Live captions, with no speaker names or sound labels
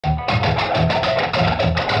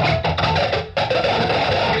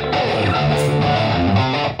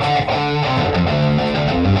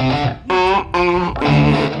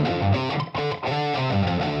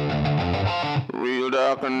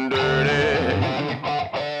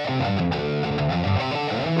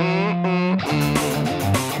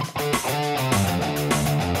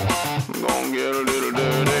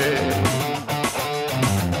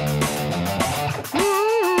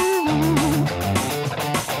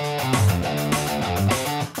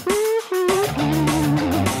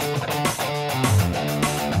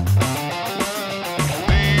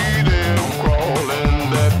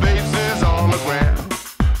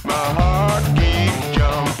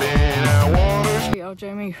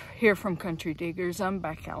Jamie here from Country Diggers. I'm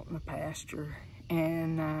back out in the pasture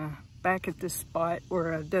and back at this spot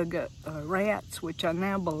where I dug up rats, which I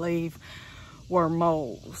now believe were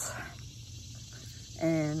moles.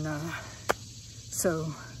 And so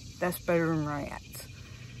that's better than rats.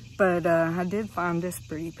 But I did find this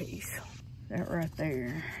pretty piece, that right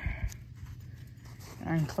there.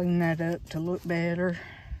 I can clean that up to look better.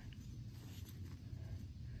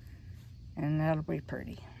 And that'll be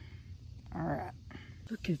pretty. All right.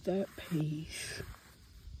 Look at that piece.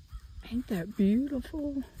 Ain't that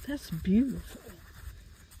beautiful? That's beautiful.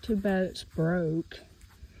 Too bad it's broke.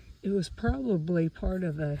 It was probably part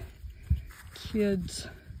of a kid's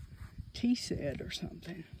tea set or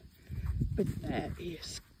something. But that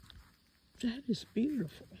is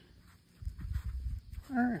beautiful.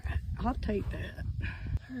 All right, I'll take that.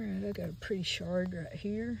 All right, I got a pretty shard right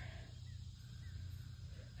here.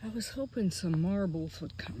 I was hoping some marbles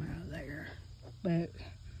would come out of there, but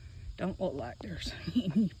don't look like there's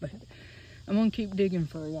any, but I'm gonna keep digging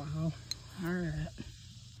for a while. All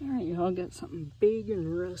right, y'all, got something big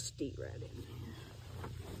and rusty right in there.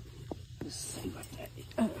 Let's see what that is.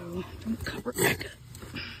 Uh-oh, don't cover it back up.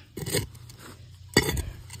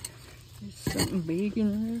 It's something big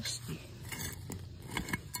and rusty.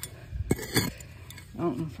 I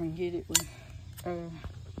don't know if I can get it with,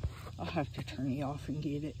 I'll have to turn it off and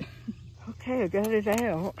get it. Okay, I got it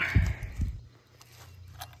out.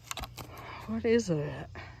 What is that?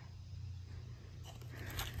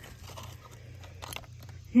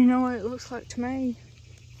 You know what it looks like to me?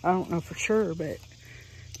 I don't know for sure, but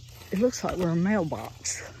it looks like where a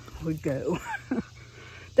mailbox would go.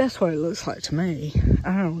 That's what it looks like to me.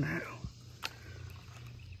 I don't know.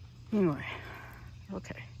 Anyway,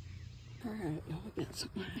 okay. All right, y'all, got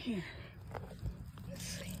something right here. Let's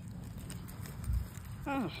see.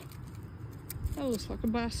 Oh, that looks like a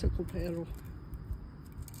bicycle pedal.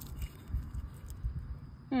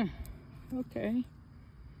 Huh, okay.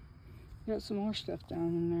 Got some more stuff down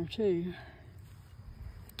in there too.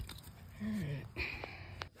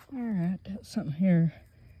 Alright, got something here.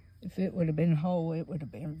 If it would have been whole, it would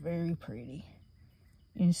have been very pretty.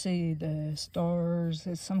 You can see the stars.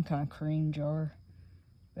 It's some kind of cream jar.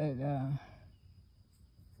 But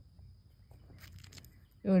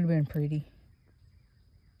it would have been pretty,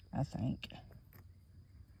 I think.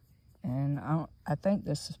 And I think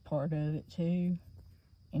this is part of it too.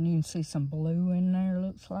 And you can see some blue in there,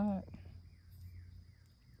 looks like.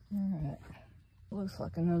 All right. Looks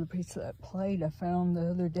like another piece of that plate I found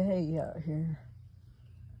the other day out here.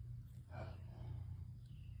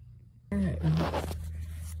 All right,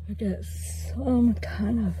 I got some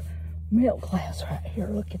kind of milk glass right here.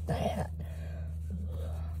 Look at that.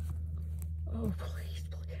 Oh, please,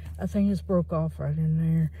 please. I think it's broke off right in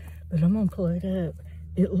there, but I'm gonna pull it up.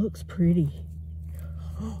 It looks pretty.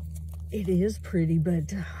 Oh, it is pretty,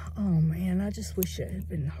 but oh man, I just wish it had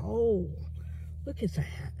been whole. Look at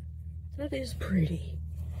that. That is pretty.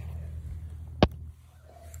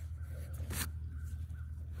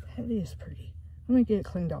 That is pretty. Let me get it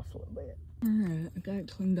cleaned off a little bit. All right, I got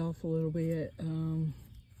it cleaned off a little bit.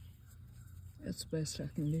 That's the best I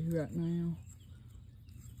can do right now.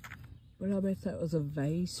 But I bet that was a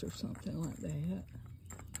vase or something like that.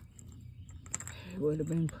 It would have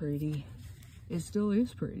been pretty. It still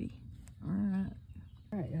is pretty. All right.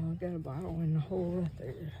 All right, y'all, got a bottle in the hole right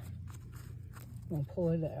there. I'm gonna pull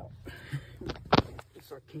it out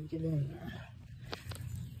so I can get in there.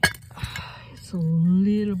 It's a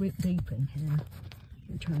little bit deep in here. Let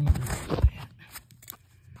me turn it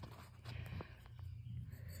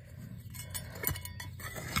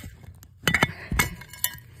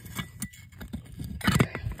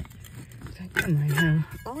around.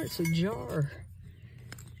 Oh, it's a jar.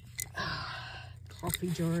 Coffee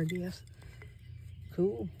jar, I guess.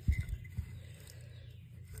 Cool.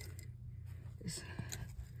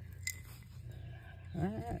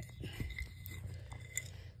 Alright.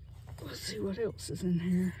 Let's see what else is in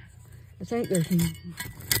here. I think there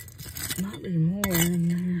might be more in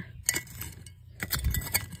there.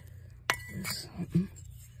 There's something.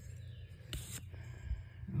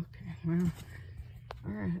 Okay, well,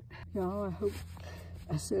 alright. Y'all,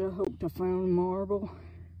 I said I hoped I found marble.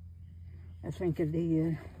 I think I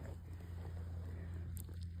did.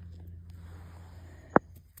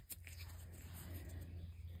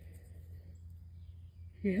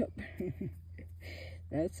 Yep,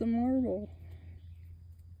 that's a marble.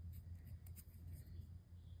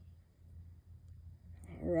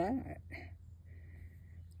 All right,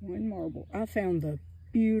 one marble. I found the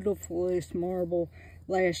beautifulest marble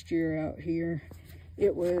last year out here.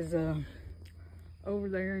 It was over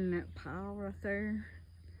there in that pile right there.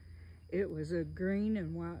 It was a green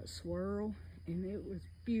and white swirl, and it was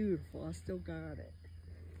beautiful. I still got it.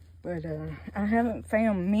 But I haven't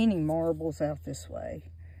found many marbles out this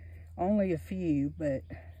way. Only a few, but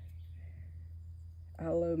I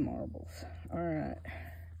love marbles. All right.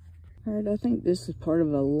 All right, I think this is part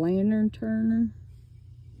of a lantern turner.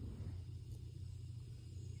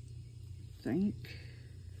 I think.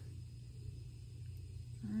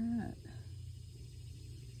 All right.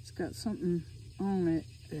 It's got something on it,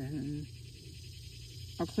 and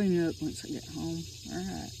I'll clean it up once I get home. All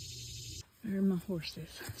right. There are my horses,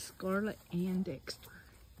 Scarlet and Dexter.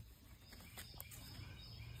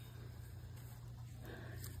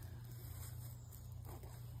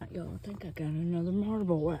 Y'all, I think I got another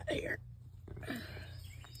marble right here.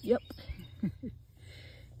 Yep.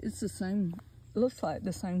 It's the same, looks like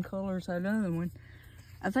the same color as that other one.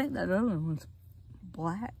 I think that other one's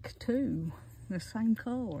black too, the same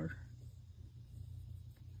color.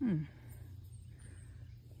 All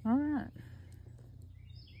right.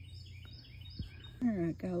 All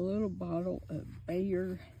right, got a little bottle of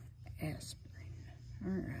Bayer aspirin.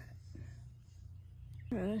 All right.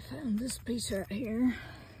 All right, I found this piece right here.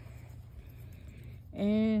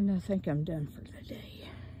 And I think I'm done for the day.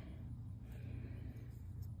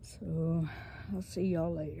 So I'll see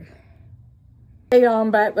y'all later. Hey y'all, I'm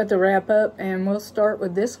back with the wrap up, and we'll start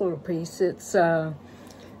with this little piece. It's I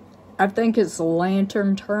think it's a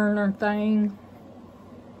lantern turner thing,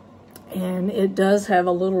 and it does have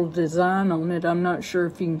a little design on it. I'm not sure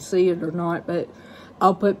if you can see it or not, but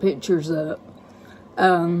I'll put pictures up.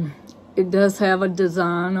 It does have a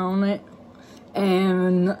design on it,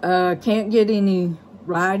 and can't get any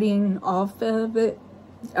writing off of it.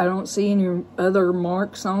 I don't see any other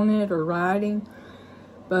marks on it or writing,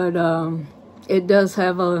 but it does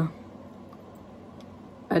have a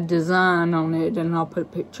design on it, and I'll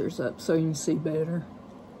put pictures up so you can see better.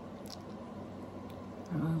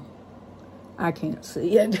 I can't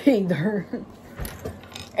see it either.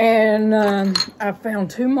 And I found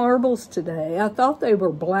 2 marbles today. I thought they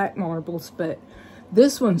were black marbles, but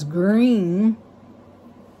this one's green,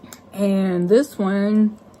 and this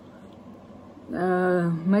one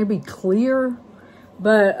maybe clear,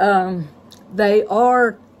 but they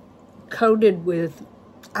are coated with,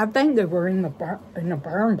 I think they were in the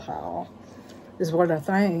burn pile, is what I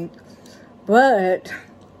think. But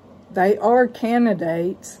they are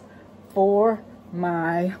candidates for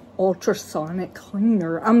my ultrasonic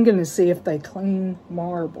cleaner. I'm gonna see if they clean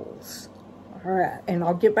marbles. All right, and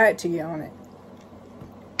I'll get back to you on it.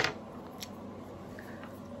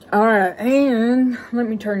 All right, and let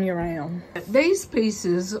me turn you around. These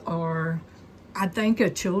pieces are, I think, a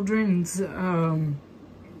children's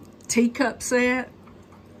teacup set.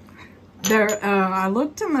 They're, I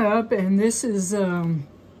looked them up, and this is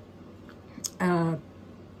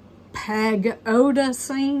pagoda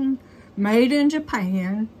scene, made in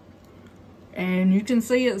Japan. And you can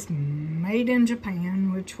see it's made in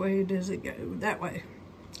Japan. Which way does it go? That way.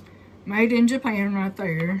 Made in Japan right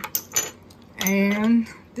there. And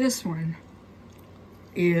this one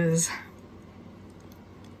is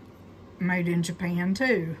made in Japan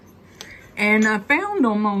too. And I found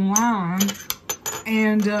them online,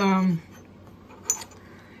 and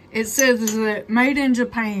it says that made in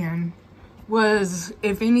Japan was,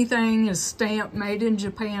 if anything is stamped made in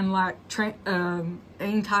Japan, like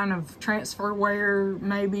any kind of transferware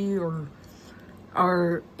maybe, or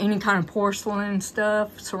any kind of porcelain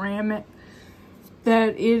stuff, ceramic, that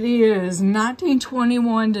it is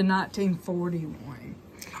 1921 to 1941.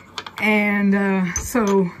 And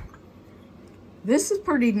so this is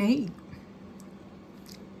pretty neat.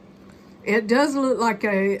 It does look like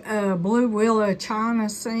a blue willow china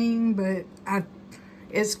scene, but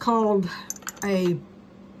it's called a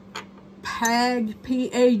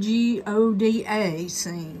P-A-G-O-D-A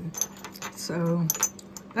scene. So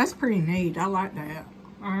that's pretty neat. I like that.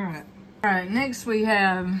 All right. All right, next we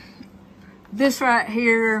have this right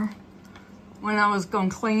here. When I was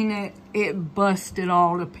gonna clean it, it busted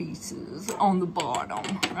all to pieces on the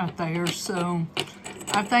bottom right there. So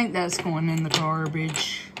I think that's going in the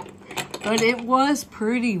garbage. But it was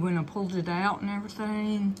pretty when I pulled it out and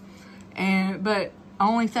everything. But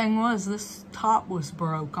only thing was, this top was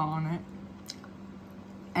broke on it.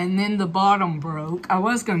 And then the bottom broke. I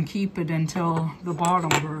was gonna keep it until the bottom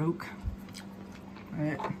broke.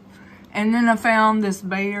 And then I found this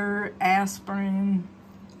Bayer aspirin,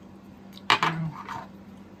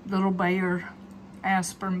 little Bayer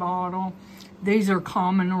aspirin bottle. These are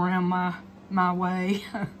common around my way.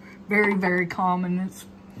 Very, very common. It's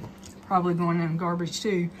probably going in garbage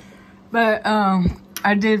too. But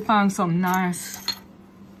I did find some nice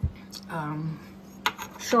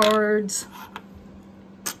shards.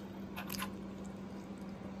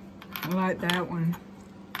 I like that one.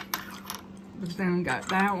 But then we got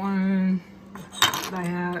that one,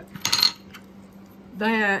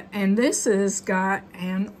 that, and this has got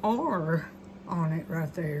an R on it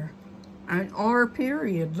right there. An R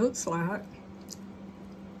period, looks like.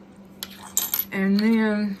 And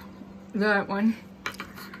then that one.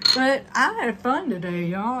 But I had fun today,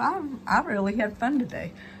 y'all. I really had fun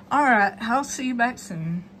today. All right, I'll see you back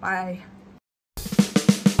soon. Bye.